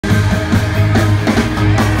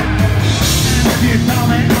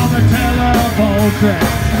track.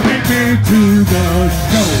 Take me to the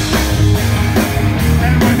show.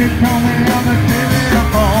 And when you call me on the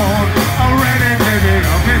telephone, already baby,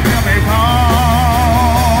 don't get to me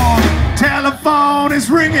phone. Telephone is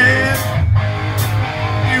ringing.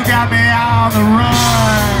 You got me on the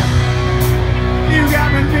run. You got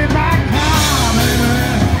me in my car, baby.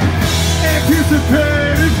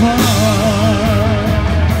 Anticipated fun.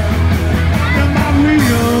 Under my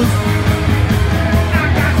wheels, I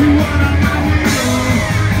got you under my wheels.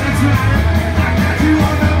 That's right, I got you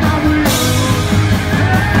under my wheels.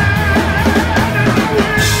 Under my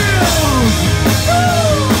wheels.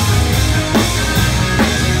 Woo!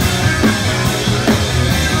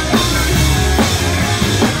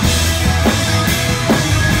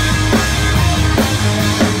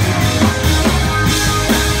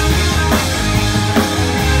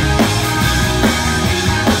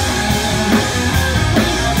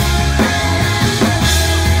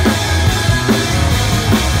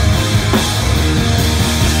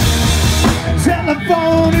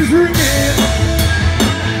 Telephone is ringing.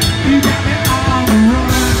 You got me on the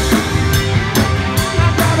run.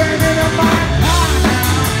 I'm driving into my car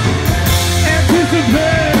now.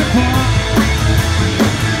 Anticipated fun.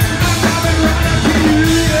 I'm driving right up to you,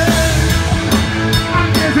 yeah. I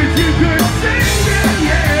guess that you could sing it,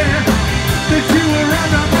 yeah. That you were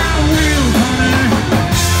under my wheels, honey.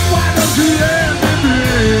 Why don't you let me be?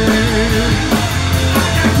 I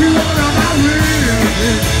got you under my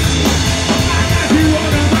wheels.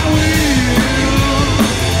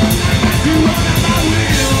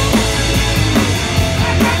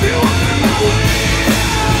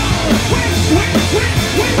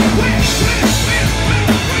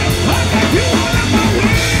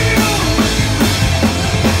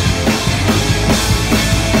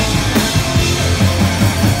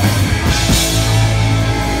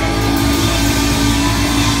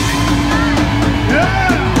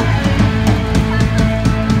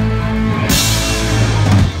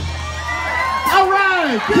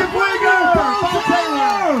 Kip Winger! Bob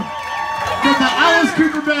Taylor! From the Alice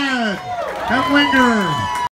Cooper Band at Winger.